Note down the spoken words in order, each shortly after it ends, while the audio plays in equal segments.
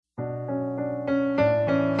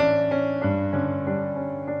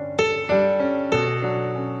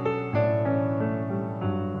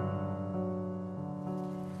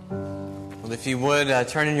if you would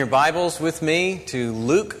turn in your Bibles with me to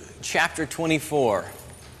Luke chapter 24.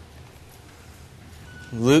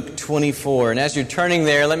 Luke 24. And as you're turning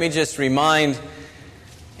there, let me just remind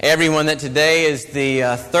everyone that today is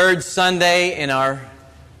the third Sunday in our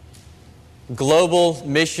Global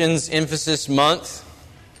Missions Emphasis Month.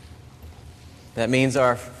 That means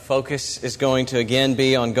our focus is going to again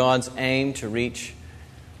be on God's aim to reach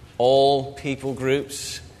all people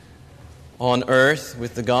groups on earth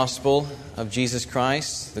with the gospel of Jesus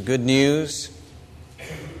Christ, the good news.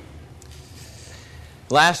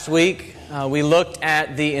 Last week, we looked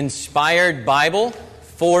at the inspired Bible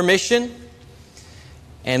for mission,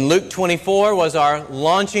 and Luke 24 was our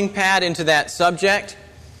launching pad into that subject.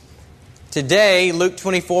 Today, Luke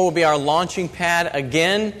 24 will be our launching pad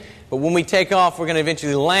again, but when we take off, we're going to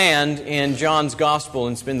eventually land in John's Gospel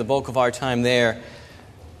and spend the bulk of our time there,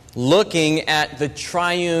 looking at the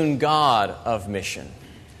Triune God of Mission.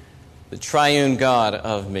 The Triune God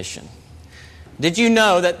of Mission. Did you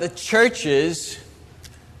know that the church's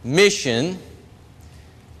mission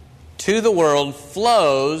to the world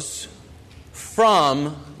flows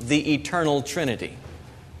from the eternal Trinity?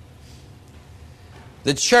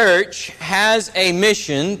 The church has a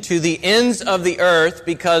mission to the ends of the earth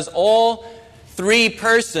because all three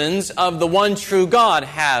persons of the one true God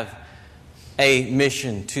have a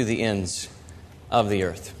mission to the ends of the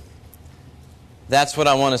earth. That's what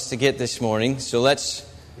I want us to get this morning. So let's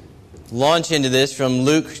launch into this from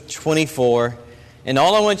Luke 24. And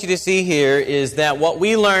all I want you to see here is that what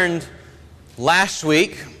we learned last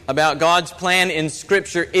week about God's plan in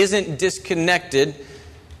Scripture isn't disconnected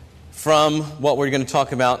from what we're going to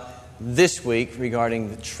talk about this week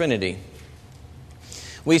regarding the Trinity.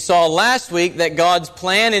 We saw last week that God's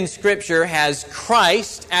plan in Scripture has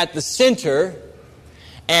Christ at the center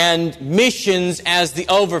and missions as the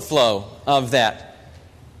overflow of that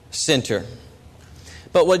center.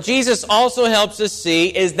 But what Jesus also helps us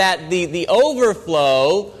see is that the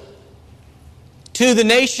overflow to the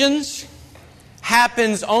nations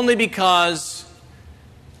happens only because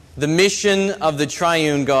the mission of the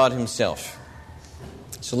Triune God Himself.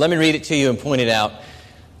 So let me read it to you and point it out.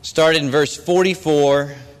 Started in verse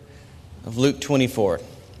 44 of Luke 24.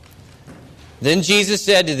 Then Jesus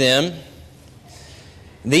said to them,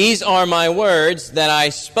 "These are my words that I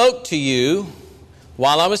spoke to you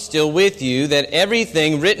while I was still with you, that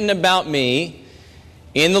everything written about me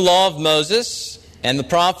in the law of Moses and the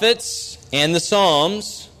prophets and the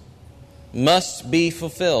Psalms must be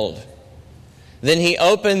fulfilled." Then He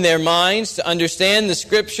opened their minds to understand the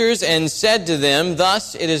Scriptures and said to them,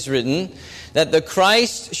 "Thus it is written, that the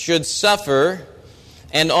Christ should suffer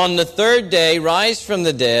and on the third day rise from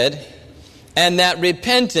the dead, and that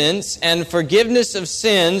repentance and forgiveness of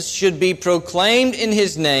sins should be proclaimed in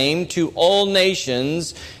His name to all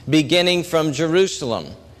nations, beginning from Jerusalem.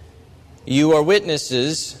 You are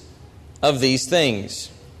witnesses of these things.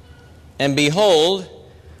 And behold,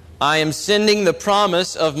 I am sending the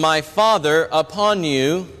promise of my Father upon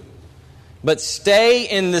you, but stay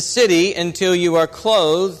in the city until you are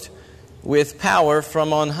clothed with power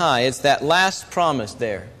from on high." It's that last promise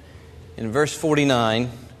there in verse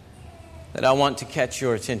 49 that I want to catch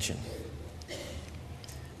your attention.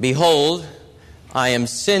 Behold, I am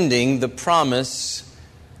sending the promise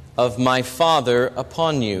of my Father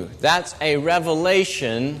upon you. That's a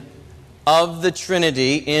revelation of the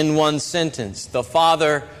Trinity in one sentence. The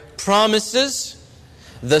Father promises,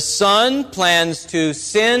 the Son plans to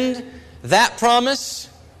send that promise,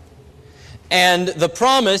 and the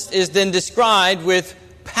promise is then described with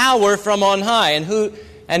power from on high. And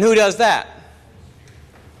who does that?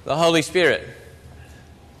 The Holy Spirit.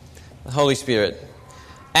 The Holy Spirit.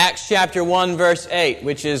 Acts chapter 1 verse 8,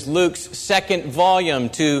 which is Luke's second volume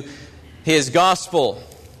to his gospel.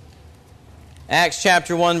 Acts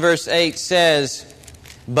chapter 1 verse 8 says,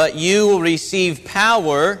 "But you will receive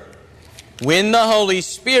power when the Holy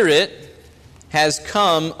Spirit has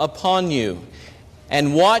come upon you."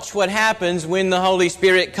 And watch what happens when the Holy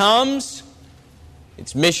Spirit comes.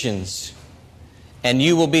 It's missions. "And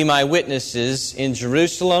you will be my witnesses in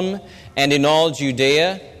Jerusalem and in all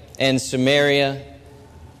Judea and Samaria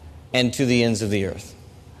and to the ends of the earth."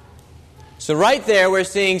 So right there we're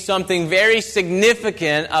seeing something very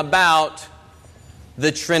significant about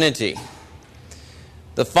the Trinity.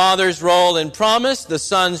 The Father's role in promise, the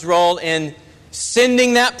Son's role in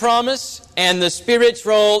sending that promise, and the Spirit's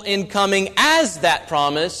role in coming as that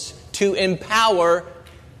promise to empower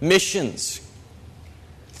missions.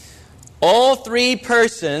 All three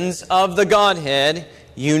persons of the Godhead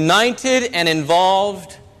united and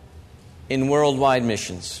involved in worldwide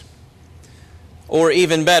missions. Or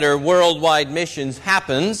even better, worldwide missions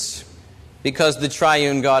happens Because the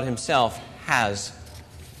Triune God Himself has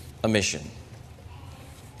a mission.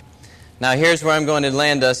 Now here's where I'm going to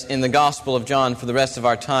land us in the Gospel of John for the rest of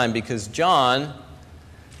our time, because John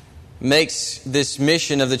makes this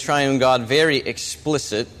mission of the Triune God very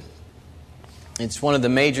explicit. It's one of the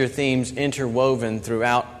major themes interwoven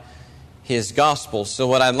throughout his Gospel. So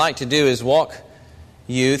what I'd like to do is walk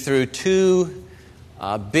you through two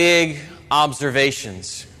big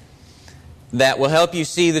observations that will help you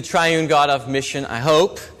see the Triune God of Mission, I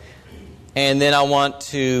hope. And then I want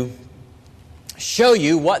to show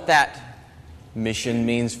you what that mission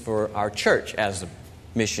means for our church as a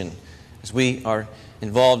mission, as we are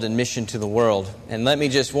involved in mission to the world. And let me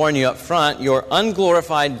just warn you up front, your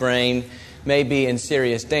unglorified brain may be in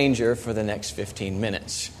serious danger for the next 15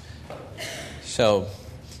 minutes. So,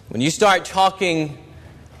 when you start talking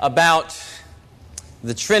about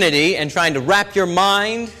the Trinity and trying to wrap your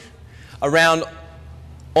mind around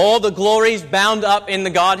all the glories bound up in the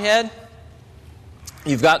Godhead,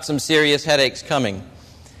 you've got some serious headaches coming.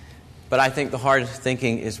 But I think the hard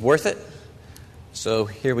thinking is worth it. So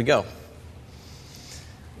here we go.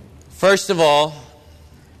 First of all,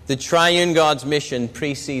 the Triune God's mission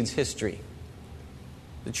precedes history.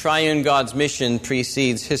 The Triune God's mission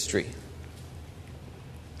precedes history.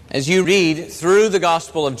 As you read through the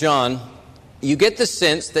Gospel of John, you get the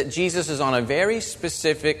sense that Jesus is on a very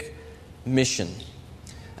specific mission.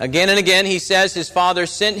 Again and again, he says his Father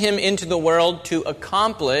sent him into the world to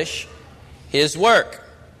accomplish his work.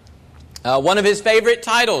 One of his favorite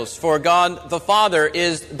titles for God the Father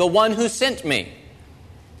is the one who sent me.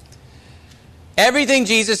 Everything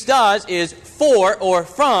Jesus does is for or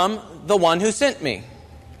from the one who sent me.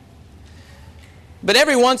 But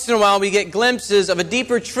every once in a while we get glimpses of a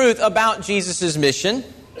deeper truth about Jesus' mission.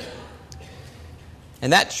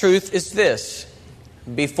 And that truth is this: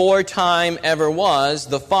 before time ever was,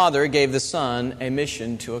 the Father gave the Son a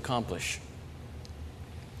mission to accomplish.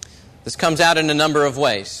 This comes out in a number of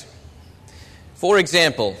ways. For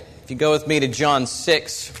example, if you go with me to John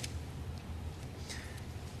 6,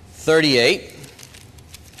 38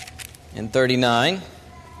 and 39,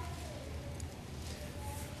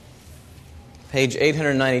 page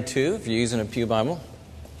 892, if you're using a Pew Bible.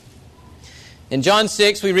 In John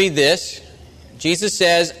 6, we read this. Jesus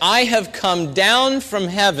says, "I have come down from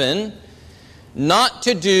heaven not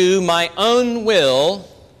to do my own will,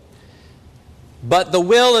 but the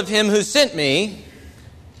will of him who sent me.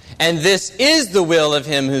 And this is the will of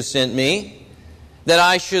him who sent me, that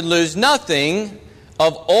I should lose nothing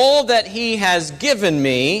of all that he has given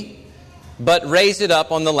me, but raise it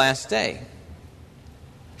up on the last day."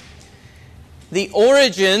 The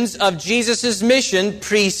origins of Jesus' mission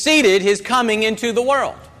preceded his coming into the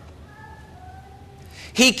world.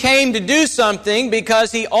 He came to do something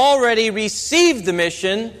because he already received the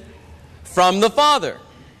mission from the Father.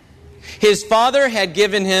 His Father had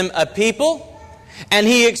given him a people, and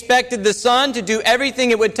he expected the Son to do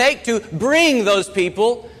everything it would take to bring those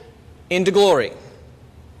people into glory.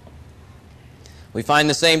 We find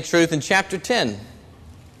the same truth in chapter 10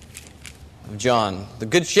 of John, the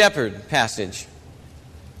Good Shepherd passage.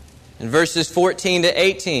 In verses 14 to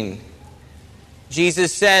 18,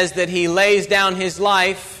 Jesus says that he lays down his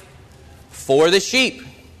life for the sheep.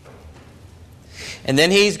 And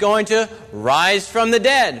then he's going to rise from the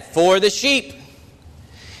dead for the sheep.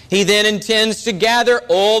 He then intends to gather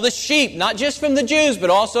all the sheep, not just from the Jews, but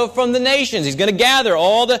also from the nations. He's going to gather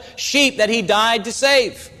all the sheep that he died to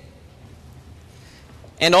save.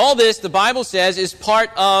 And all this, the Bible says, is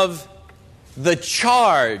part of the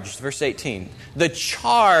charge, verse 18, the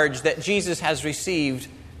charge that Jesus has received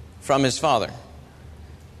from his Father.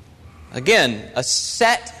 Again, a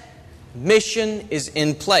set mission is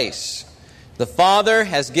in place. The Father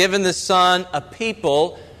has given the Son a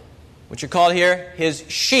people, which are called here his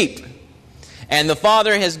sheep. And the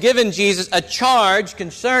Father has given Jesus a charge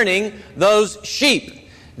concerning those sheep.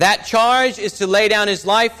 That charge is to lay down his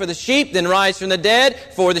life for the sheep, then rise from the dead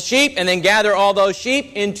for the sheep, and then gather all those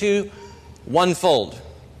sheep into one fold.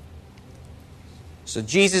 So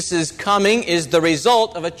Jesus' coming is the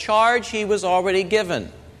result of a charge he was already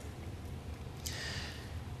given.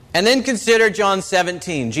 And then consider John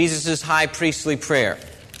 17, Jesus' high priestly prayer.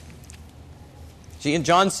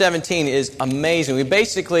 John 17 is amazing.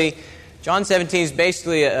 John 17 is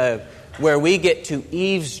basically where we get to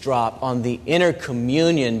eavesdrop on the inner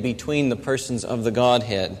communion between the persons of the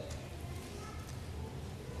Godhead.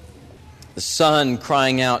 The Son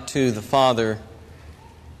crying out to the Father.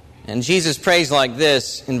 And Jesus prays like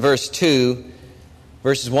this in verses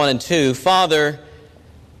 1 and 2. "Father,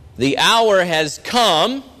 the hour has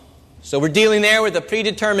come." So we're dealing there with a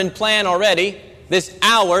predetermined plan already. This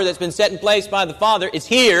hour that's been set in place by the Father is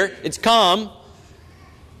here. It's come.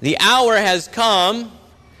 The hour has come.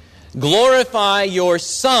 Glorify your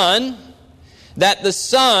Son, that the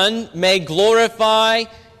Son may glorify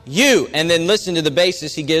you. And then listen to the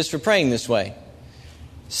basis he gives for praying this way.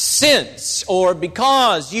 Since, or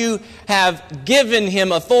because you have given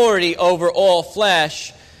him authority over all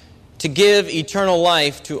flesh, to give eternal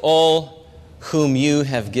life to all whom you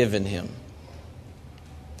have given him.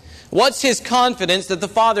 What's his confidence that the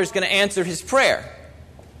Father is going to answer his prayer?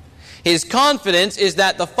 His confidence is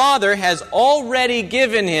that the Father has already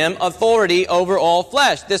given him authority over all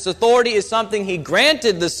flesh. This authority is something he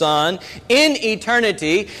granted the Son in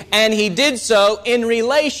eternity, and he did so in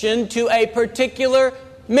relation to a particular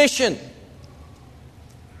mission.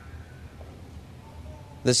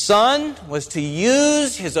 The Son was to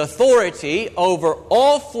use his authority over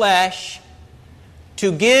all flesh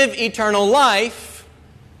to give eternal life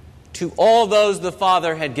to all those the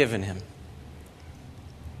Father had given him.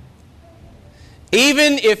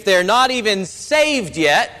 Even if they're not even saved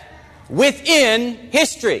yet, within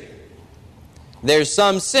history, there's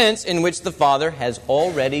some sense in which the Father has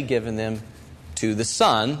already given them to the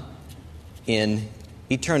Son in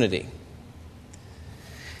eternity.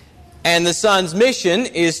 And the Son's mission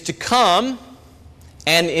is to come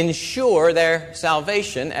and ensure their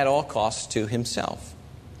salvation at all costs to himself.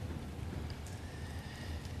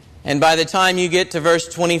 And by the time you get to verse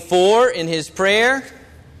 24 in his prayer,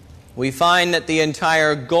 we find that the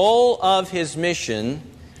entire goal of his mission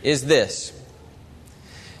is this: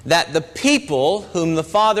 that the people whom the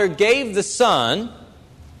Father gave the Son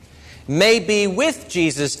may be with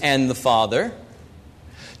Jesus and the Father,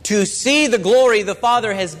 to see the glory the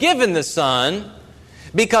Father has given the Son,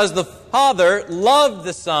 because the Father loved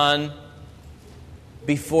the Son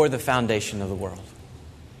before the foundation of the world.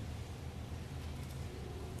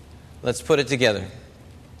 Let's put it together.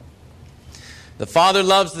 The Father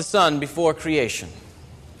loves the Son before creation.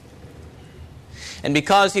 And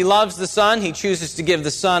because he loves the Son, he chooses to give the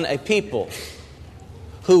Son a people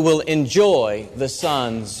who will enjoy the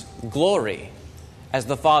Son's glory as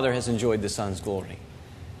the Father has enjoyed the Son's glory.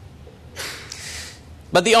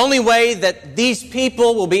 But the only way that these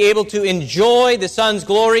people will be able to enjoy the Son's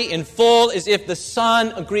glory in full is if the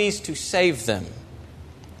Son agrees to save them.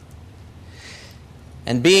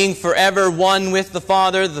 And being forever one with the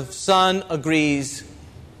Father, the Son agrees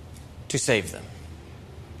to save them.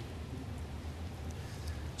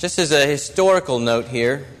 Just as a historical note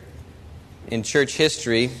here in church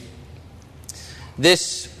history,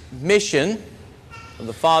 this mission of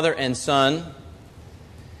the Father and Son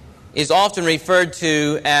is often referred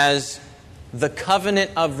to as the covenant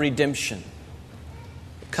of redemption.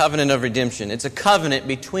 The covenant of redemption. It's a covenant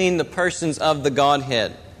between the persons of the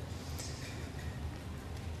Godhead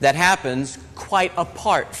that happens quite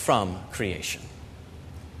apart from creation.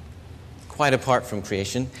 Quite apart from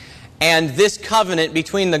creation. And this covenant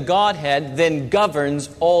between the Godhead then governs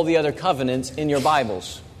all the other covenants in your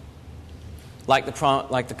Bibles. Like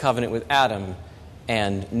the covenant with Adam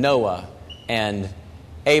and Noah and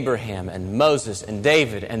Abraham and Moses and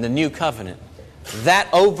David and the new covenant. That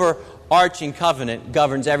overarching covenant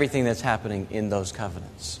governs everything that's happening in those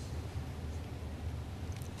covenants.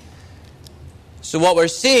 So what we're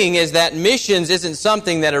seeing is that missions isn't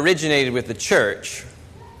something that originated with the church.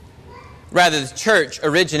 Rather, the church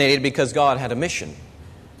originated because God had a mission.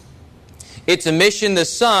 It's a mission the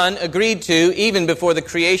Son agreed to even before the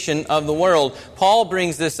creation of the world. Paul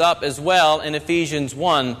brings this up as well in Ephesians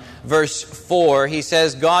 1, verse 4. He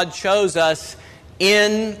says, God chose us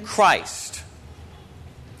in Christ.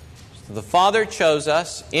 So the Father chose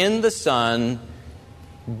us in the Son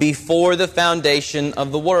before the foundation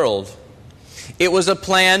of the world. It was a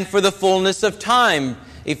plan for the fullness of time,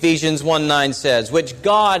 Ephesians 1:9 says, which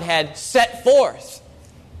God had set forth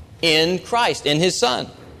in Christ, in His Son.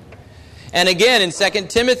 And again, in 2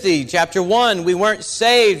 Timothy chapter 1, we weren't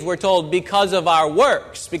saved, we're told, because of our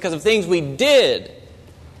works, because of things we did,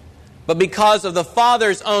 but because of the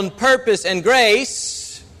Father's own purpose and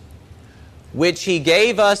grace, which He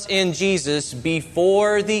gave us in Jesus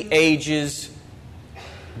before the ages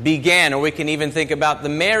began. Or we can even think about the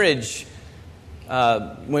marriage,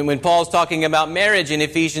 when Paul's talking about marriage in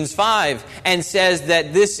Ephesians 5, and says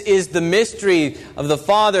that this is the mystery of the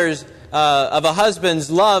Father's of a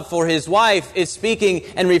husband's love for his wife, is speaking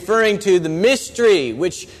and referring to the mystery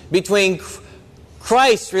which between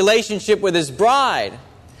Christ's relationship with His bride.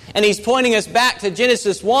 And he's pointing us back to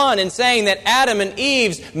Genesis 1 and saying that Adam and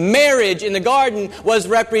Eve's marriage in the garden was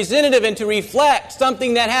representative and to reflect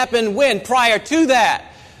something that happened when? Prior to that.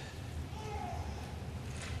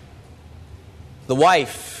 The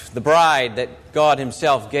wife, the bride that God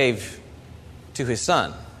Himself gave to His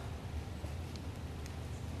Son.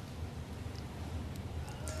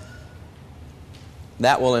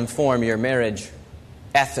 That will inform your marriage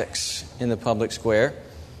ethics in the public square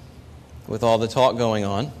with all the talk going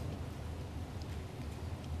on.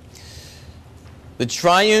 The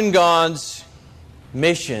Triune God's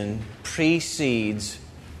mission precedes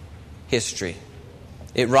history.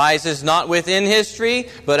 It rises not within history,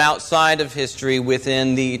 but outside of history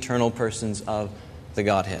within the eternal persons of the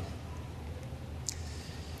Godhead.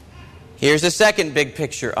 Here's a second big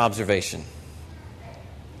picture observation.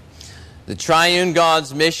 The Triune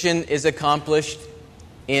God's mission is accomplished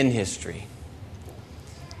in history.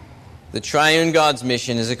 The Triune God's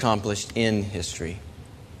mission is accomplished in history.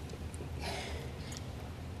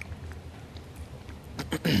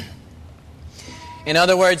 In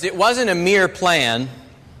other words, it wasn't a mere plan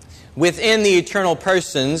within the eternal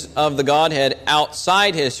persons of the Godhead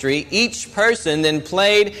outside history. Each person then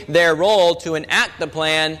played their role to enact the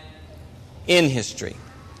plan in history.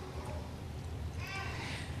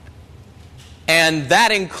 And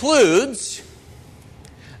that includes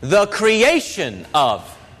the creation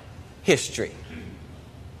of history.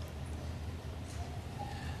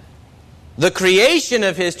 The creation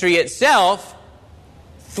of history itself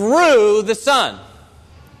through the Son.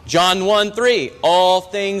 John 1:3, all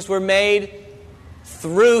things were made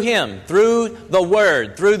through Him, through the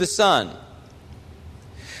Word, through the Son.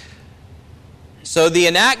 So the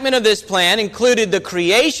enactment of this plan included the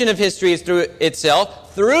creation of history through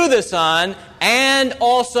itself, through the Son, and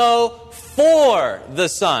also for the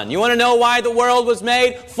Son. You want to know why the world was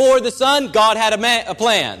made? For the Son. God had a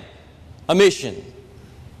plan, a mission,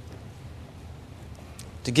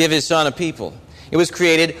 to give His Son a people. It was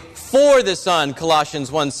created for the Son,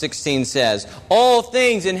 Colossians 1:16 says. All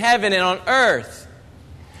things in heaven and on earth,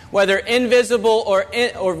 whether invisible or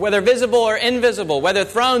whether visible or invisible, whether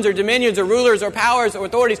thrones or dominions or rulers or powers or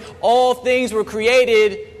authorities, all things were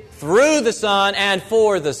created through the Son and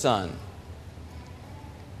for the Son.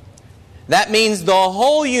 That means the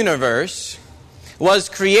whole universe was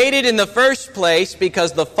created in the first place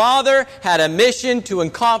because the Father had a mission to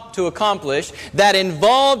accomplish that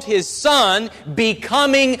involved His Son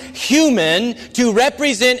becoming human to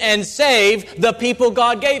represent and save the people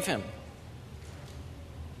God gave Him.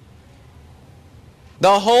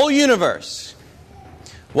 The whole universe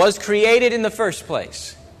was created in the first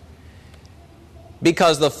place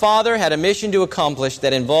because the Father had a mission to accomplish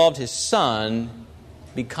that involved His Son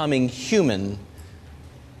becoming human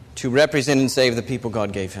to represent and save the people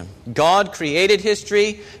God gave Him. God created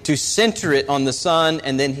history to center it on the Son,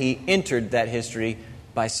 and then He entered that history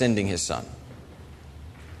by sending His Son.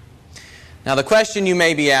 Now the question you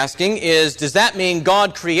may be asking is, does that mean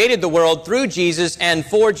God created the world through Jesus and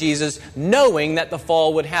for Jesus, knowing that the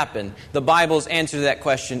fall would happen? The Bible's answer to that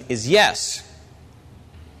question is yes.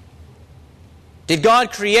 Did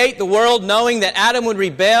God create the world knowing that Adam would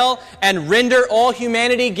rebel and render all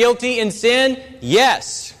humanity guilty in sin?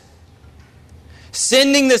 Yes.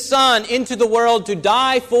 Sending the Son into the world to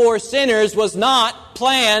die for sinners was not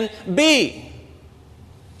plan B.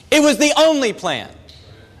 It was the only plan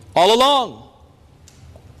all along.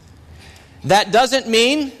 That doesn't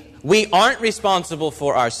mean we aren't responsible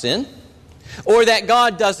for our sin or that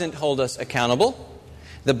God doesn't hold us accountable.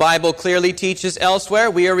 The Bible clearly teaches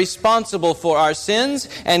elsewhere we are responsible for our sins,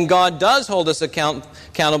 and God does hold us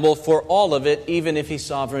accountable for all of it, even if He's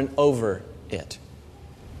sovereign over it.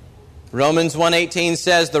 Romans 1:18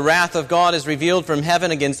 says, the wrath of God is revealed from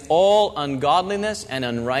heaven against all ungodliness and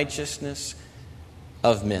unrighteousness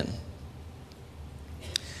of men.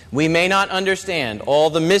 We may not understand all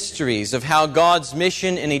the mysteries of how God's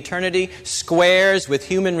mission in eternity squares with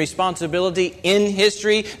human responsibility in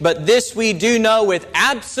history, but this we do know with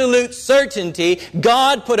absolute certainty: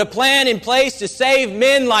 God put a plan in place to save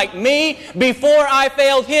men like me before I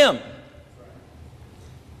failed Him.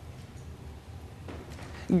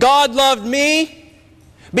 God loved me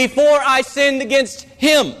before I sinned against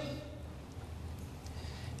Him.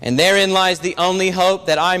 And therein lies the only hope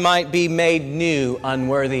that I might be made new,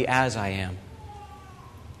 unworthy as I am.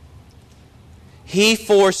 He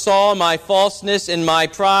foresaw my falseness and my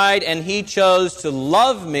pride, and He chose to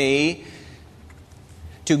love me,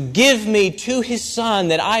 to give me to His Son,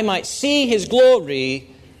 that I might see His glory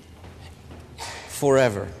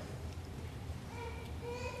forever.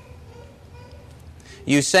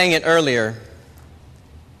 You sang it earlier.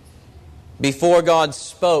 Before God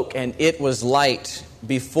spoke, and it was light.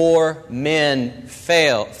 Before men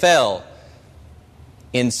fell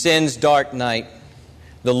in sin's dark night,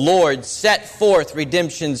 the Lord set forth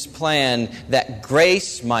redemption's plan that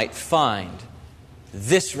grace might find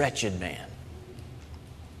this wretched man.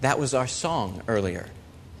 That was our song earlier.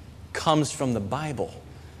 Comes from the Bible.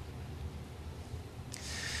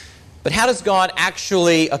 But how does God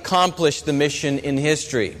actually accomplish the mission in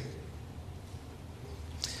history?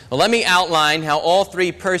 Well, let me outline how all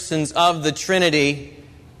three persons of the Trinity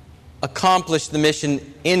accomplish the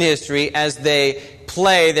mission in history as they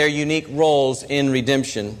play their unique roles in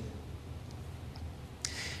redemption.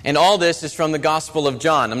 And all this is from the Gospel of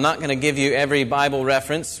John. I'm not going to give you every Bible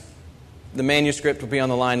reference. The manuscript will be on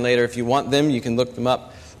the line later. If you want them, you can look them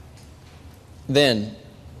up then.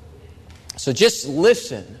 So just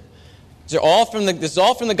listen. This is all from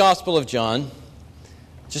the Gospel of John.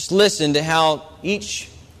 Just listen to how each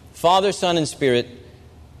Father, Son, and Spirit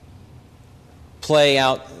play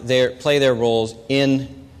their roles in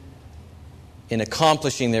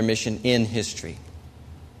accomplishing their mission in history.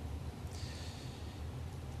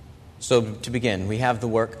 So to begin, we have the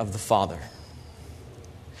work of the Father.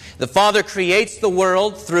 The Father creates the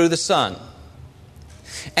world through the Son.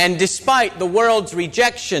 And despite the world's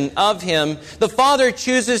rejection of Him, the Father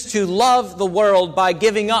chooses to love the world by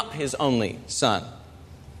giving up His only Son.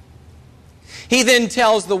 He then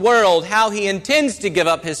tells the world how He intends to give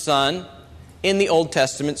up His Son in the Old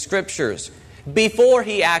Testament Scriptures, before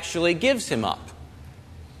He actually gives Him up.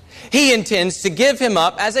 He intends to give Him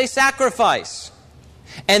up as a sacrifice.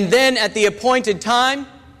 And then at the appointed time,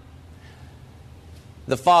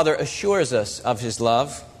 the Father assures us of His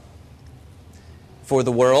love for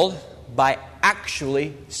the world by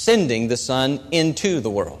actually sending the Son into the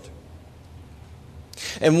world.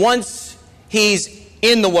 And once He's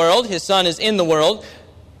in the world, His Son is in the world,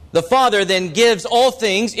 the Father then gives all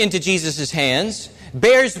things into Jesus' hands,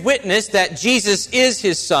 bears witness that Jesus is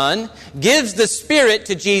His Son, gives the Spirit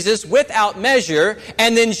to Jesus without measure,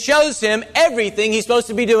 and then shows Him everything He's supposed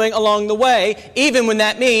to be doing along the way, even when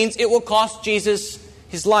that means it will cost Jesus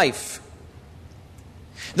His life.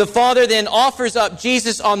 The Father then offers up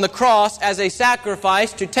Jesus on the cross as a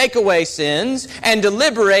sacrifice to take away sins and to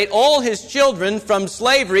liberate all His children from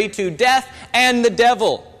slavery to death and the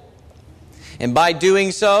devil. And by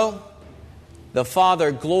doing so, the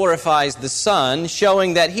Father glorifies the Son,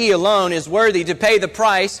 showing that He alone is worthy to pay the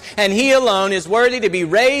price, and He alone is worthy to be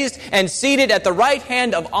raised and seated at the right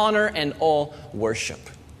hand of honor and all worship.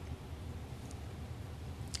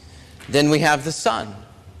 Then we have the Son.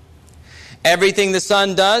 Everything the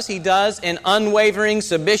Son does, He does in unwavering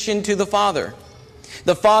submission to the Father.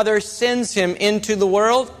 The Father sends Him into the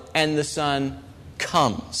world, and the Son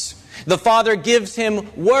comes. The Father gives Him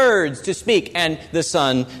words to speak, and the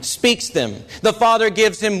Son speaks them. The Father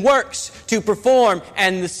gives Him works to perform,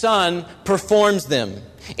 and the Son performs them.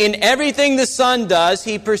 In everything the Son does,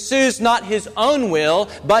 He pursues not His own will,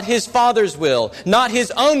 but His Father's will. Not His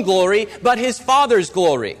own glory, but His Father's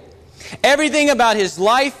glory. Everything about His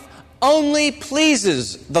life only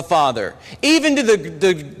pleases the Father, even to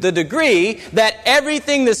the degree that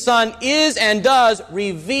everything the Son is and does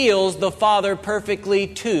reveals the Father perfectly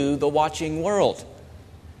to the watching world.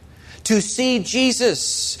 To see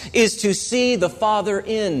Jesus is to see the Father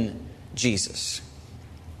in Jesus.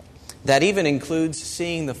 That even includes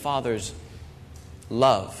seeing the Father's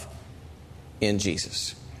love in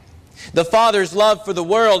Jesus. The Father's love for the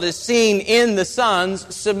world is seen in the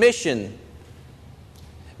Son's submission,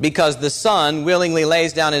 because the Son willingly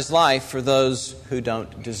lays down His life for those who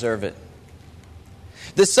don't deserve it.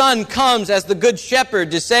 The Son comes as the Good Shepherd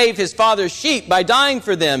to save His Father's sheep by dying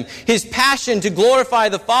for them. His passion to glorify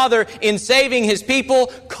the Father in saving His people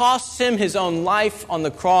costs Him His own life on the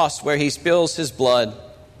cross, where He spills His blood.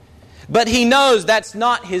 But He knows that's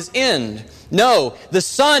not His end. No, the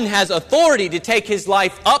Son has authority to take His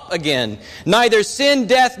life up again. Neither sin,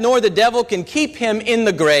 death, nor the devil can keep Him in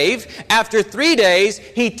the grave. After 3 days,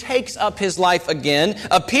 He takes up His life again,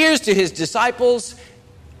 appears to His disciples,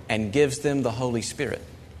 and gives them the Holy Spirit.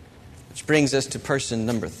 Which brings us to person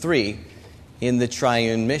number 3 in the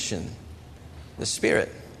Triune Mission, the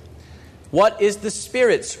Spirit. What is the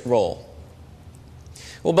Spirit's role?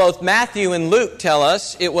 Well, both Matthew and Luke tell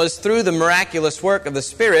us it was through the miraculous work of the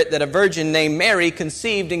Spirit that a virgin named Mary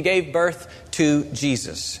conceived and gave birth to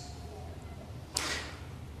Jesus.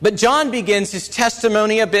 But John begins his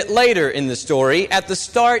testimony a bit later in the story, at the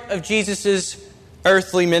start of Jesus'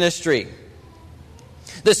 earthly ministry.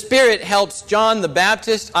 The Spirit helps John the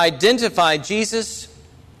Baptist identify Jesus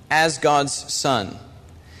as God's Son.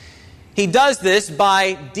 He does this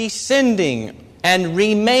by descending and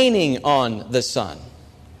remaining on the Son,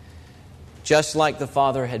 just like the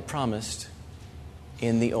Father had promised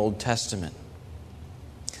in the Old Testament.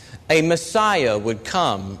 A Messiah would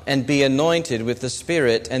come and be anointed with the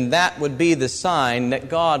Spirit, and that would be the sign that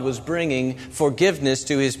God was bringing forgiveness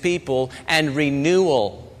to His people and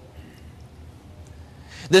renewal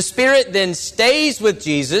The Spirit then stays with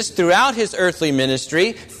Jesus throughout his earthly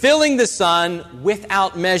ministry, filling the Son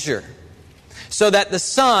without measure, so that the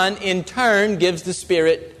Son in turn gives the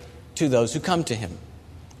Spirit to those who come to him.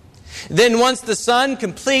 Then once the Son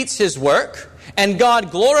completes his work and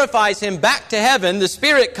God glorifies him back to heaven, the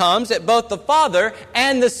Spirit comes at both the Father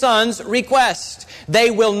and the Son's request. They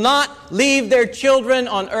will not leave their children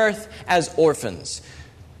on earth as orphans.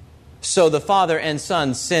 So the Father and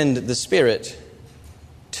Son send the Spirit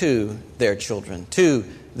to their children, to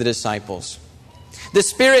the disciples. The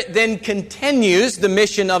Spirit then continues the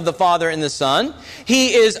mission of the Father and the Son.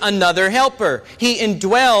 He is another helper. He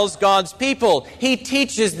indwells God's people. He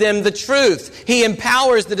teaches them the truth. He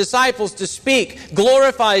empowers the disciples to speak,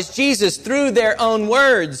 glorifies Jesus through their own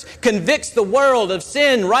words, convicts the world of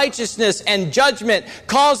sin, righteousness, and judgment,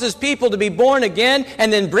 causes people to be born again,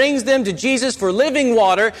 and then brings them to Jesus for living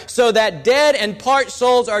water so that dead and parched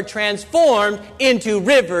souls are transformed into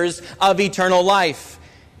rivers of eternal life,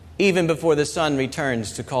 even before the Son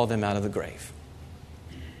returns to call them out of the grave.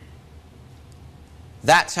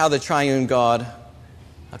 That's how the Triune God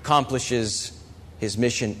accomplishes his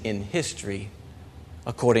mission in history,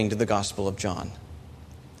 according to the Gospel of John.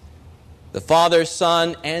 The Father,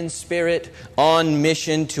 Son, and Spirit on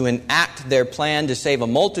mission to enact their plan to save a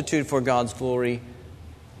multitude for God's glory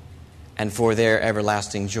and for their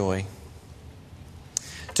everlasting joy.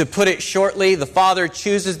 To put it shortly, the Father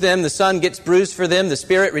chooses them, the Son gets bruised for them, the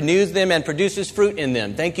Spirit renews them and produces fruit in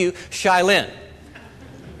them. Thank you, Shylin.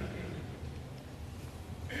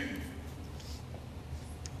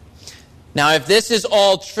 Now, if this is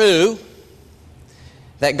all true,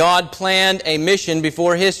 that God planned a mission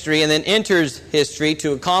before history and then enters history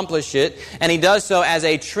to accomplish it, and he does so as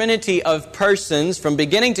a trinity of persons from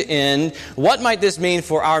beginning to end, what might this mean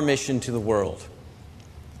for our mission to the world?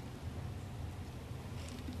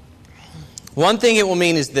 One thing it will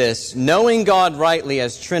mean is this: knowing God rightly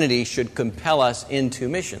as Trinity should compel us into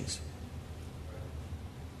missions.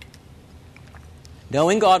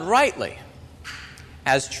 Knowing God rightly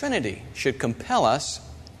as Trinity should compel us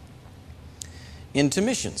into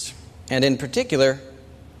missions, and in particular,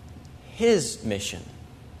 his mission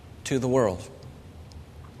to the world.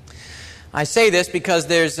 I say this because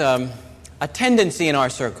there's a tendency in our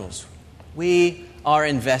circles. We are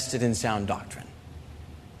invested in sound doctrine,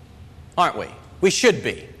 aren't we? We should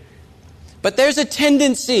be. But there's a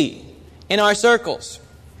tendency in our circles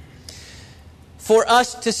for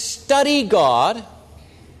us to study God,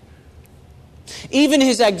 even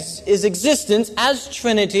his existence as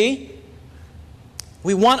Trinity.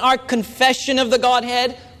 We want our confession of the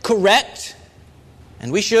Godhead correct,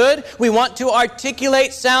 and we should. We want to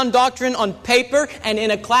articulate sound doctrine on paper and in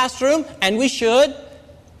a classroom, and we should.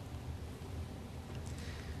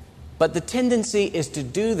 But the tendency is to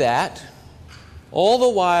do that all the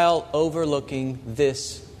while overlooking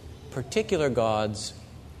this particular God's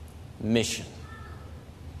mission.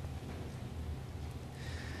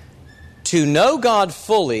 To know God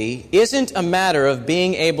fully isn't a matter of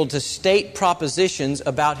being able to state propositions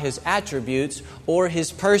about his attributes or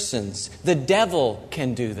his persons. The devil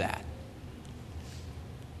can do that.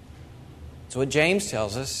 That's what James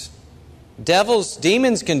tells us.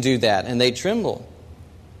 Demons can do that, and they tremble.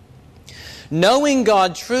 Knowing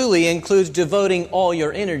God truly includes devoting all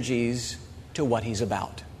your energies to what he's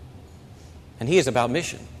about. And he is about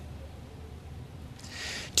mission.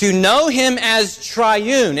 To know him as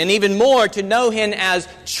triune, and even more, to know him as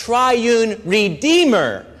triune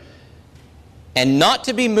Redeemer, and not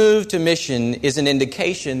to be moved to mission, is an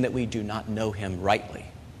indication that we do not know him rightly.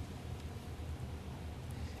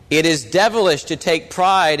 It is devilish to take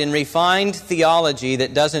pride in refined theology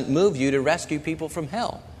that doesn't move you to rescue people from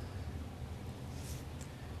hell.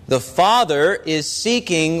 The Father is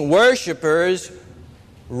seeking worshipers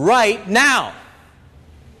right now.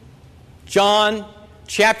 John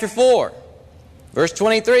chapter 4, verse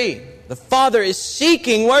 23. The Father is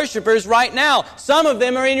seeking worshipers right now. Some of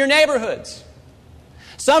them are in your neighborhoods.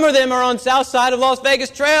 Some of them are on south side of Las Vegas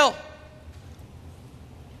Trail.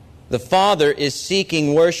 The Father is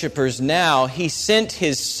seeking worshipers now. He sent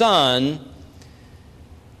his Son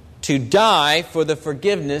to die for the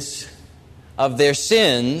forgiveness of their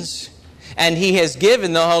sins, and he has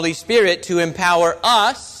given the Holy Spirit to empower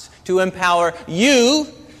us, to empower you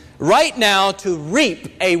right now to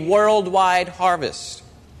reap a worldwide harvest.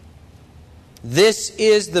 This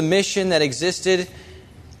is the mission that existed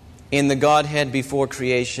in the Godhead before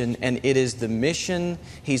creation, and it is the mission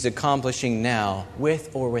he's accomplishing now,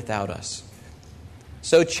 with or without us.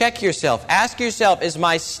 So check yourself. Ask yourself, is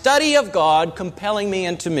my study of God compelling me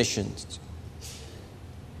into missions?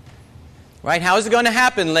 Right? How is it going to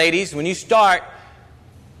happen, ladies, when you start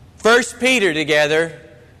 1 Peter together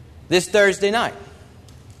this Thursday night.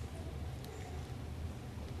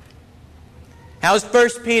 How is 1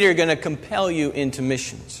 Peter going to compel you into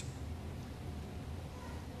missions?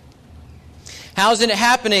 How is it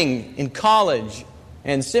happening in college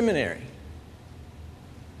and seminary?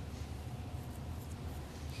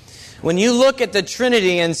 When you look at the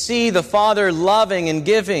Trinity and see the Father loving and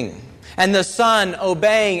giving, and the Son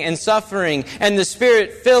obeying and suffering, and the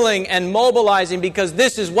Spirit filling and mobilizing because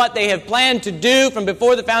this is what they have planned to do from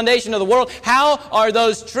before the foundation of the world, how are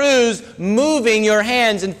those truths moving your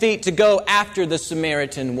hands and feet to go after the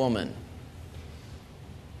Samaritan woman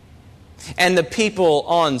and the people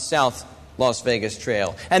on South Las Vegas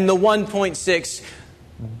Trail and the 1.6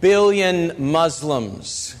 billion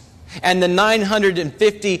Muslims and the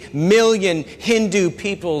 950 million Hindu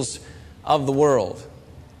peoples of the world?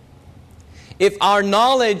 If our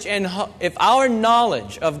knowledge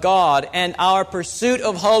of God and our pursuit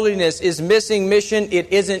of holiness is missing mission,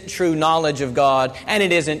 it isn't true knowledge of God, and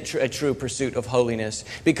it isn't a true pursuit of holiness,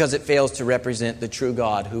 because it fails to represent the true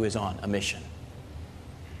God who is on a mission.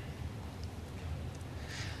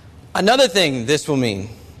 Another thing this will mean: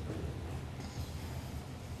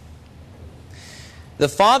 the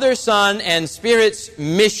Father, Son, and Spirit's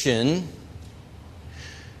mission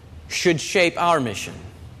should shape our mission.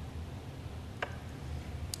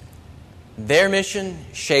 Their mission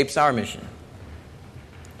shapes our mission.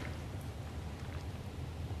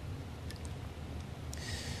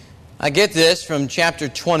 I get this from chapter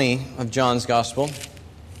 20 of John's Gospel,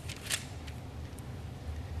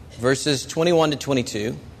 verses 21 to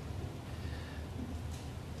 22.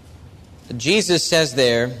 Jesus says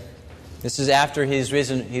there, this is after he's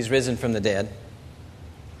risen from the dead.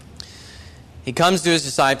 He comes to his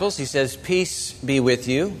disciples. He says, "Peace be with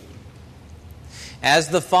you. As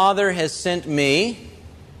the Father has sent me,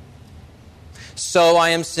 so I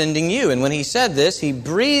am sending you." And when he said this, he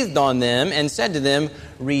breathed on them and said to them,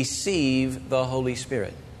 "Receive the Holy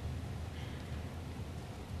Spirit."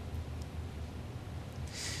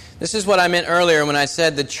 This is what I meant earlier when I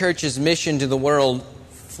said the church's mission to the world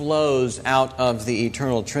flows out of the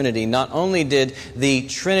eternal Trinity. Not only did the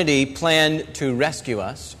Trinity plan to rescue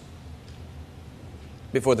us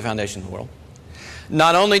before the foundation of the world,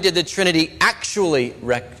 not only did the Trinity actually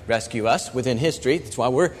rescue us within history, that's why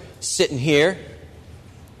we're sitting here,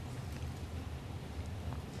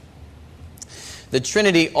 the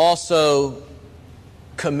Trinity also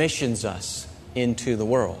commissions us into the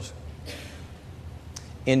world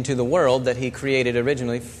that He created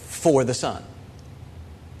originally for the Son.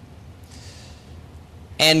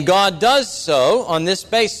 And God does so on this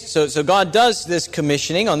basis. So God does this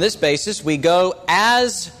commissioning on this basis. We go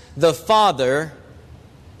as the Father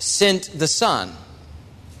sent the Son.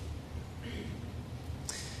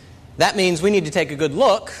 That means we need to take a good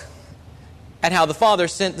look at how the Father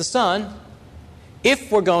sent the Son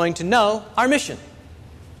if we're going to know our mission.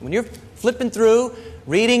 When you're flipping through,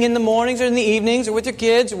 reading in the mornings or in the evenings or with your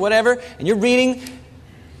kids or whatever, and you're reading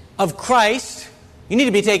of Christ, you need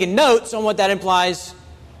to be taking notes on what that implies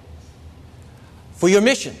for your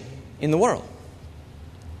mission in the world.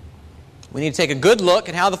 We need to take a good look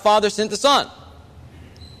at how the Father sent the Son.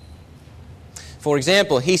 For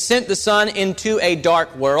example, He sent the Son into a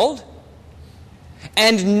dark world,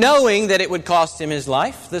 and knowing that it would cost Him His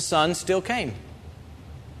life, the Son still came.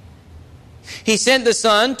 He sent the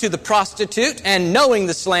Son to the prostitute, and knowing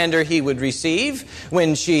the slander He would receive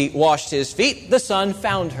when she washed His feet, the Son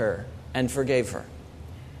found her and forgave her.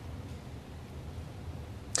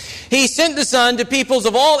 He sent the Son to peoples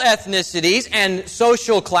of all ethnicities and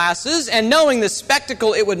social classes, and knowing the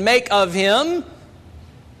spectacle it would make of Him,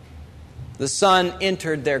 the Son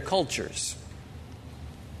entered their cultures.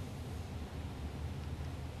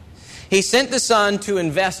 He sent the Son to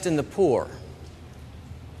invest in the poor,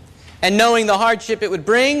 and knowing the hardship it would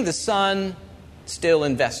bring, the Son still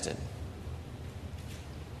invested.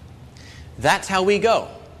 That's how we go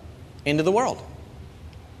into the world.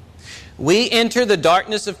 We enter the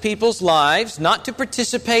darkness of people's lives, not to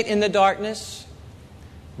participate in the darkness,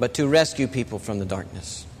 but to rescue people from the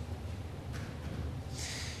darkness.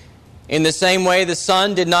 In the same way, the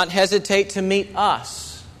Son did not hesitate to meet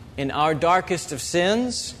us in our darkest of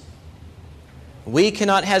sins. We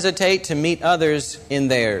cannot hesitate to meet others in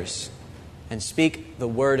theirs and speak the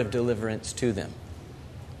word of deliverance to them.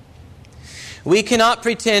 We cannot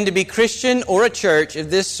pretend to be Christian or a church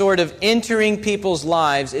if this sort of entering people's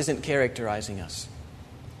lives isn't characterizing us.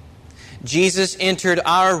 Jesus entered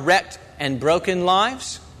our wrecked and broken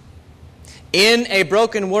lives in a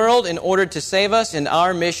broken world in order to save us, and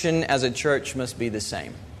our mission as a church must be the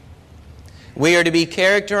same. We are to be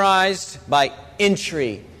characterized by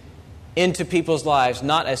entry into people's lives,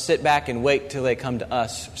 not a sit back and wait till they come to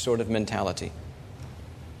us sort of mentality.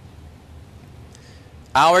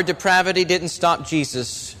 Our depravity didn't stop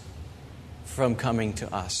Jesus from coming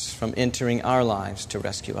to us, from entering our lives to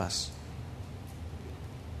rescue us.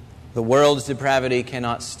 The world's depravity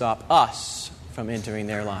cannot stop us from entering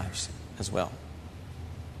their lives as well.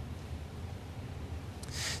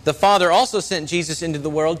 The Father also sent Jesus into the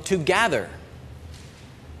world to gather.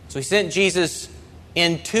 So He sent Jesus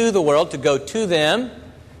into the world to go to them,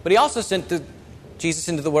 but He also sent Jesus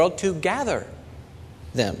into the world to gather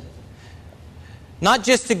them. Not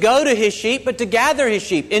just to go to His sheep, but to gather His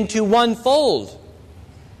sheep into one fold.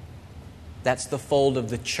 That's the fold of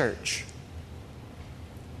the church.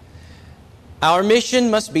 Our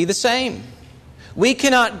mission must be the same. We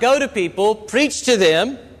cannot go to people, preach to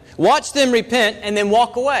them, watch them repent, and then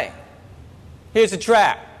walk away. Here's a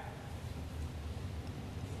trap.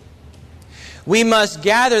 We must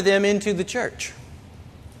gather them into the church.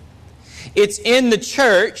 It's in the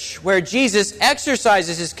church where Jesus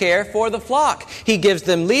exercises His care for the flock. He gives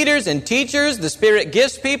them leaders and teachers. The Spirit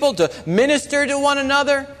gifts people to minister to one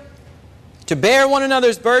another, to bear one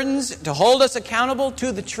another's burdens, to hold us accountable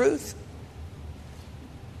to the truth.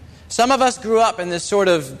 Some of us grew up in this sort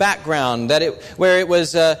of background where it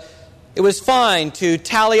was fine to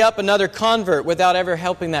tally up another convert without ever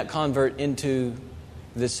helping that convert into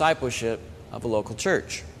the discipleship of a local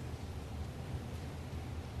church.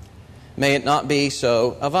 May it not be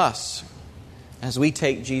so of us as we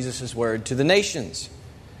take Jesus' word to the nations.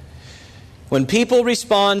 When people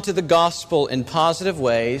respond to the gospel in positive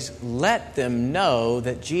ways, let them know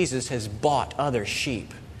that Jesus has bought other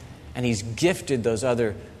sheep and He's gifted those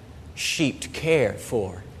other sheep to care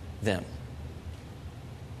for them.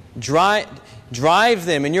 Drive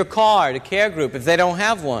them in your car to care group if they don't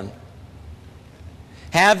have one.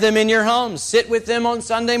 Have them in your home. Sit with them on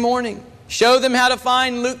Sunday morning. Show them how to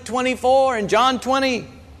find Luke 24 and John 20.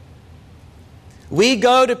 We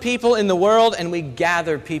go to people in the world and we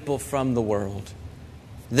gather people from the world.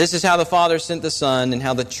 This is how the Father sent the Son and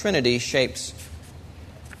how the Trinity shapes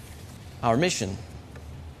our mission.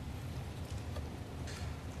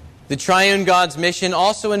 The Triune God's mission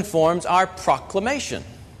also informs our proclamation.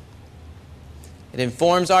 It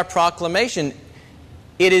informs our proclamation.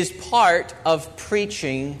 It is part of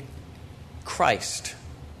preaching Christ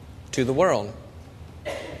to the world.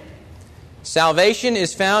 Salvation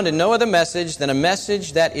is found in no other message than a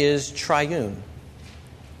message that is triune.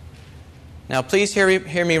 Now, please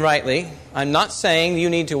hear me rightly. I'm not saying you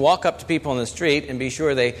need to walk up to people on the street and be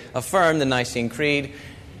sure they affirm the Nicene Creed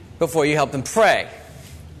before you help them pray.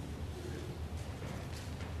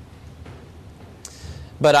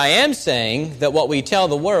 But I am saying that what we tell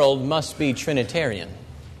the world must be Trinitarian.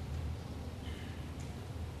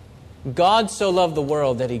 God so loved the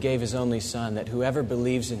world that He gave His only Son, that whoever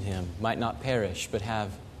believes in Him might not perish but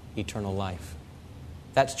have eternal life.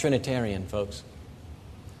 That's Trinitarian, folks.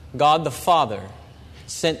 God the Father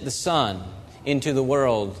sent the Son into the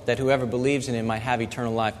world that whoever believes in Him might have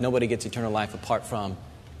eternal life. Nobody gets eternal life apart from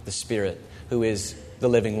the Spirit, who is the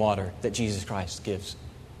living water that Jesus Christ gives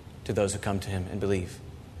to those who come to Him and believe.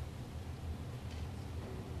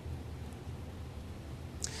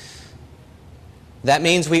 That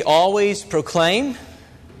means we always proclaim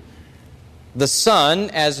the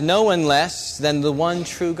Son as no one less than the one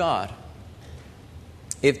true God.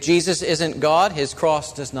 If Jesus isn't God, His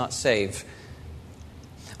cross does not save.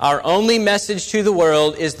 Our only message to the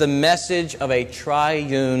world is the message of a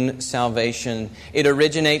triune salvation. It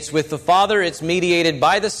originates with the Father, it's mediated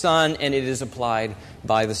by the Son, and it is applied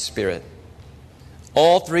by the Spirit.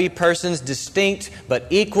 All three persons distinct but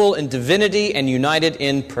equal in divinity and united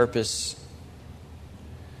in purpose.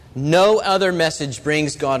 No other message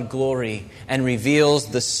brings God glory and reveals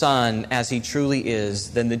the Son as He truly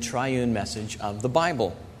is than the triune message of the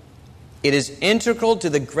Bible. It is integral to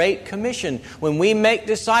the Great Commission. When we make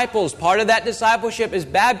disciples, part of that discipleship is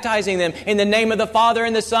baptizing them in the name of the Father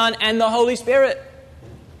and the Son and the Holy Spirit.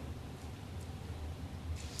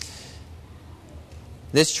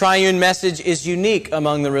 This triune message is unique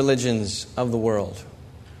among the religions of the world.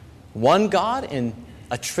 One God in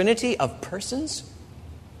a trinity of persons?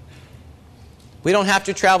 We don't have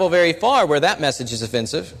to travel very far where that message is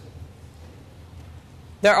offensive.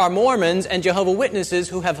 There are Mormons and Jehovah's Witnesses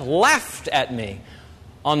who have laughed at me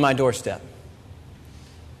on my doorstep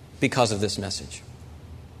because of this message.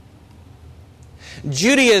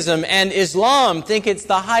 Judaism and Islam think it's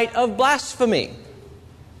the height of blasphemy.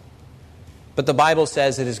 But the Bible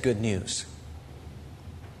says it is good news.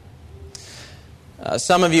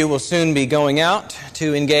 Some of you will soon be going out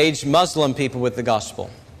to engage Muslim people with the gospel.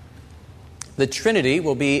 The Trinity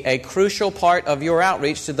will be a crucial part of your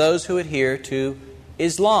outreach to those who adhere to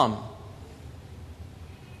Islam.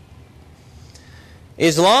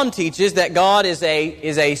 Islam teaches that God is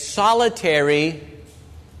a solitary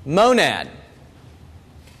monad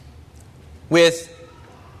with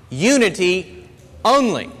unity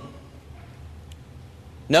only.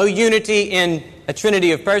 No unity in a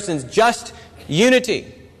trinity of persons, just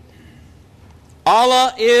unity.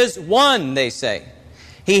 Allah is one, they say.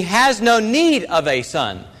 He has no need of a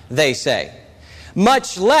son, they say.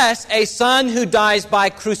 Much less a son who dies by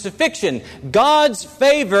crucifixion. God's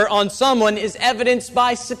favor on someone is evidenced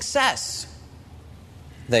by success,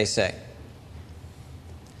 they say.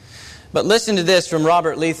 But listen to this from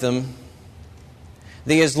Robert Leatham.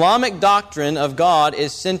 The Islamic doctrine of God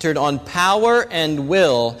is centered on power and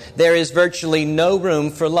will. There is virtually no room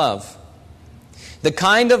for love. The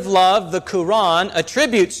kind of love the Quran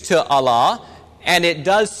attributes to Allah, and it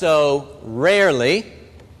does so rarely,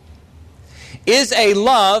 is a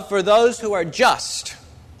love for those who are just,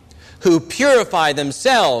 who purify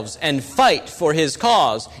themselves and fight for His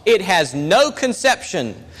cause. It has no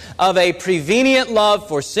conception of a prevenient love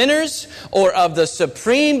for sinners or of the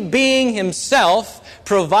Supreme Being Himself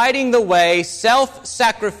providing the way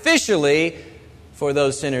self-sacrificially for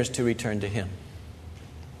those sinners to return to Him.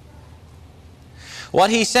 What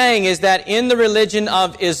he's saying is that in the religion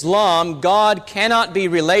of Islam, God cannot be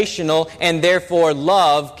relational, and therefore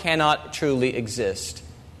love cannot truly exist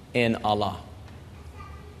in Allah.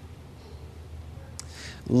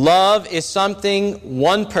 Love is something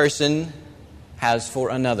one person has for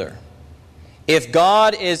another. If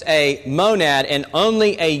God is a monad and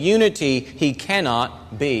only a unity, He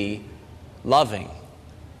cannot be loving.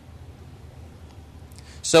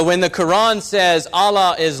 So when the Quran says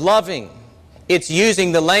Allah is loving, it's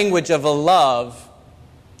using the language of a love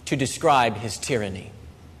to describe His tyranny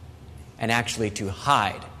and actually to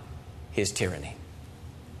hide His tyranny.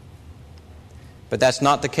 But that's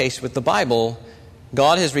not the case with the Bible.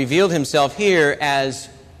 God has revealed Himself here as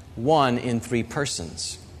one in three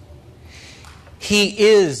persons. He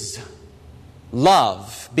is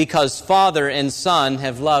love because Father and Son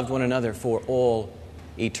have loved one another for all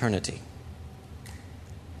eternity.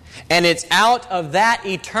 And it's out of that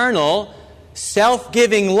eternal,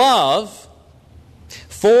 self-giving love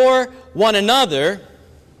for one another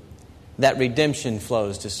that redemption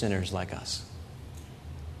flows to sinners like us.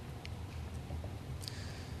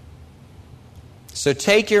 So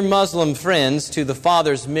take your Muslim friends to the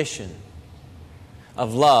Father's mission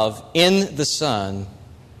of love in the Son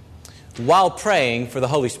while praying for the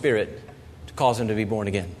Holy Spirit to cause Him to be born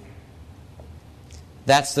again.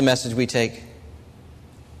 That's the message we take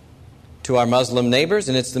to our Muslim neighbors,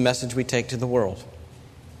 and it's the message we take to the world.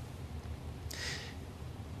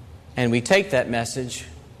 And we take that message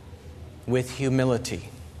with humility,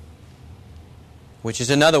 which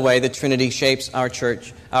is another way the Trinity shapes our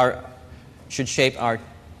church, should shape our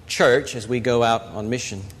church as we go out on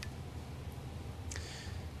mission.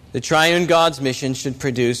 The Triune God's mission should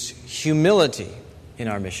produce humility in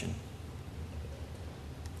our mission.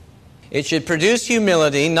 It should produce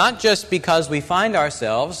humility not just because we find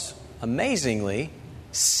ourselves amazingly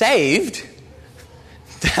saved,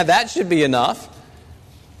 that should be enough,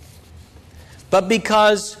 but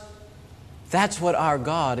because that's what our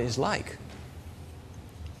God is like.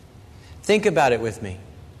 Think about it with me.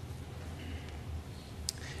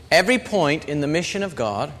 Every point in the mission of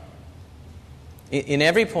God, in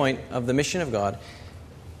every point of the mission of God,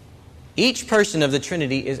 each person of the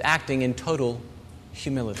Trinity is acting in total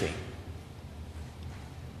humility.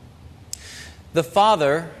 The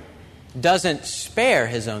Father doesn't spare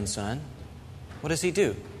His own Son. What does He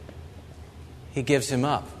do? He gives Him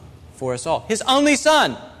up for us all. His only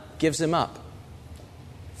Son gives Him up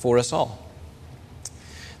for us all.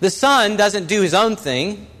 The Son doesn't do His own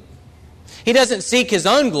thing. He doesn't seek His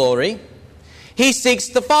own glory. He seeks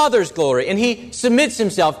the Father's glory, and He submits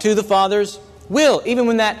Himself to the Father's will, even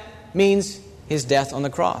when that means His death on the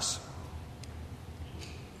cross.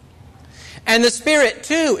 And the Spirit,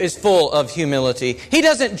 too, is full of humility. He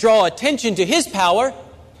doesn't draw attention to His power.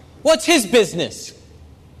 What's His business?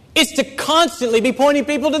 It's to constantly be pointing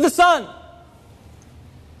people to the Son,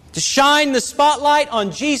 to shine the spotlight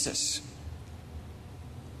on Jesus.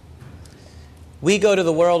 We go to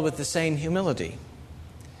the world with the same humility,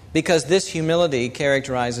 because this humility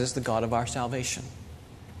characterizes the God of our salvation,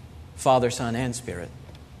 Father, Son, and Spirit.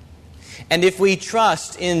 And if we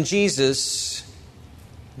trust in Jesus,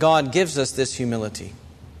 God gives us this humility.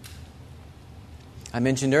 I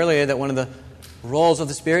mentioned earlier that one of the roles of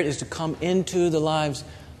the Spirit is to come into the lives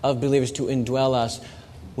of believers, to indwell us.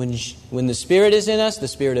 When the Spirit is in us, the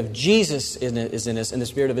Spirit of Jesus is in us, and the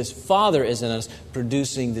Spirit of His Father is in us,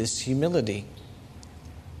 producing this humility.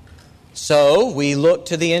 So, we look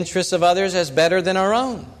to the interests of others as better than our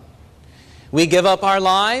own. We give up our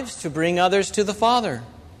lives to bring others to the Father.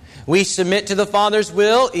 We submit to the Father's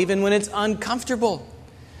will even when it's uncomfortable.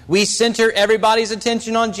 We center everybody's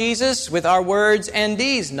attention on Jesus with our words and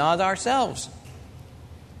deeds, not ourselves.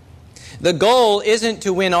 The goal isn't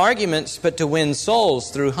to win arguments, but to win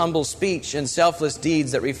souls through humble speech and selfless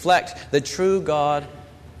deeds that reflect the true God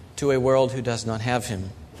to a world who does not have Him.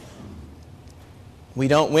 We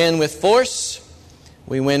don't win with force,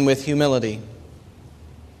 we win with humility.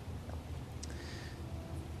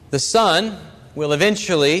 The Son will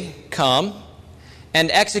eventually come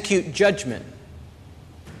and execute judgment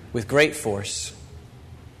with great force.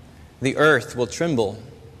 The earth will tremble.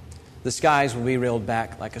 The skies will be reeled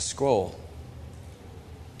back like a scroll,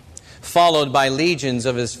 followed by legions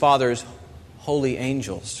of His Father's holy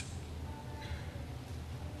angels.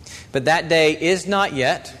 But that day is not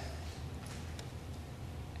yet,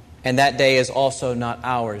 and that day is also not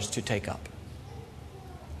ours to take up.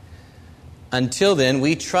 Until then,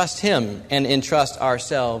 we trust Him and entrust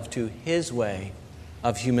ourselves to His way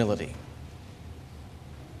of humility.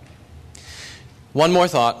 One more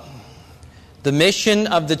thought. The mission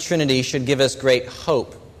of the Trinity should give us great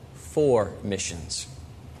hope for missions.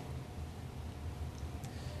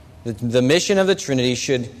 The mission of the Trinity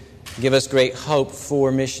should give us great hope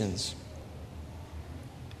for missions.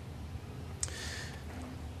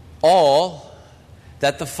 All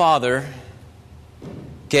that the Father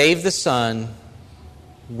gave the Son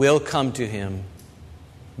will come to Him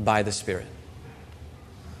by the Spirit.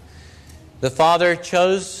 The Father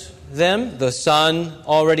chose them, the Son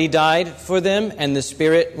already died for them, and the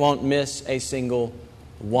Spirit won't miss a single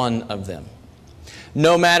one of them.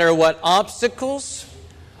 No matter what obstacles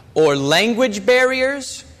or language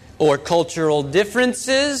barriers or cultural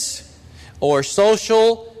differences or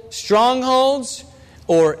social strongholds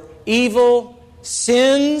or evil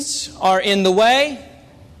sins are in the way,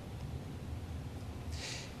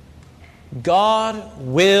 God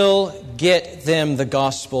will get them the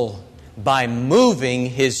gospel by moving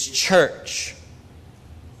His church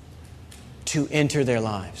to enter their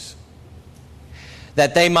lives,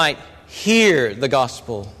 that they might hear the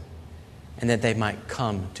gospel and that they might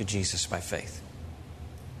come to Jesus by faith.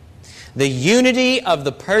 The unity of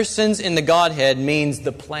the persons in the Godhead means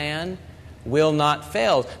the plan will not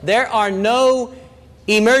fail. There are no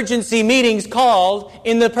emergency meetings called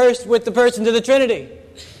with the persons of the Trinity.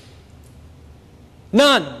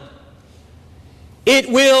 None. It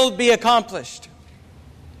will be accomplished.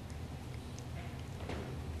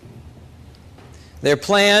 Their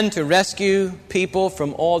plan to rescue people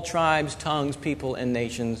from all tribes, tongues, people, and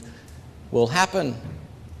nations will happen.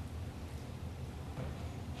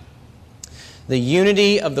 The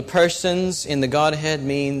unity of the persons in the Godhead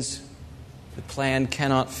means the plan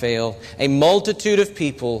cannot fail. A multitude of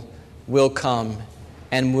people will come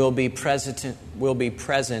and will be present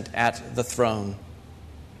at the throne.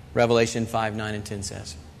 Revelation 5, 9, and 10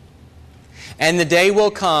 says. And the day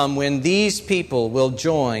will come when these people will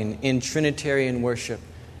join in Trinitarian worship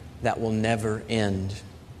that will never end.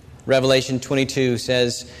 Revelation 22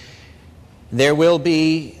 says, there will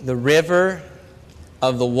be the river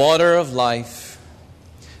of the water of life,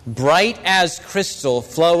 bright as crystal,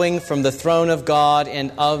 flowing from the throne of God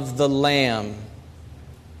and of the Lamb,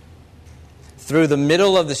 through the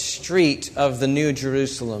middle of the street of the New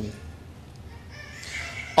Jerusalem.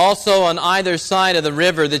 Also on either side of the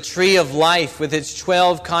river, the tree of life with its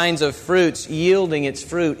 12 kinds of fruits, yielding its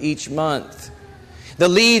fruit each month. The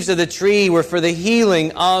leaves of the tree were for the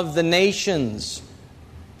healing of the nations.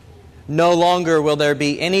 No longer will there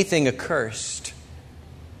be anything accursed,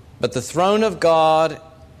 but the throne of God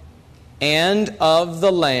and of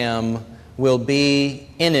the Lamb will be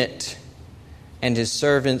in it, and His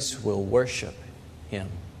servants will worship Him.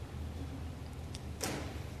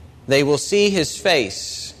 They will see His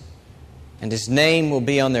face, and His name will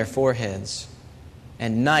be on their foreheads,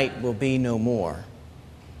 and night will be no more.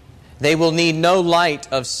 They will need no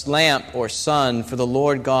light of lamp or sun, for the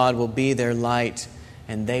Lord God will be their light,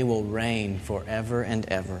 and they will reign forever and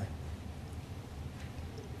ever.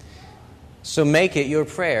 So make it your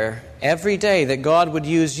prayer every day that God would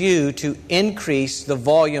use you to increase the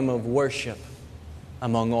volume of worship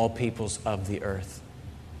among all peoples of the earth.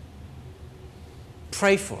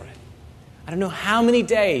 Pray for it. I don't know how many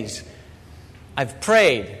days I've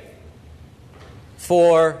prayed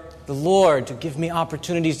for the Lord to give me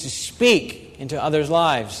opportunities to speak into others'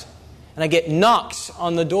 lives. And I get knocks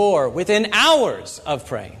on the door within hours of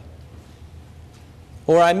praying.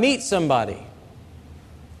 or I meet somebody.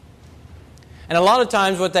 And a lot of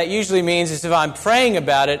times what that usually means is if I'm praying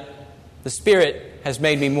about it, the Spirit has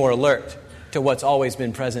made me more alert to what's always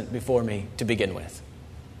been present before me to begin with.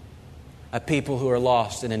 A people who are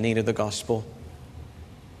lost and in need of the gospel.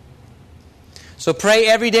 So pray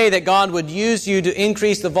every day that God would use you to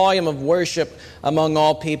increase the volume of worship among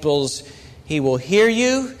all peoples. He will hear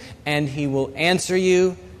you and He will answer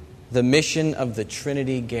you. The mission of the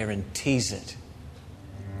Trinity guarantees it.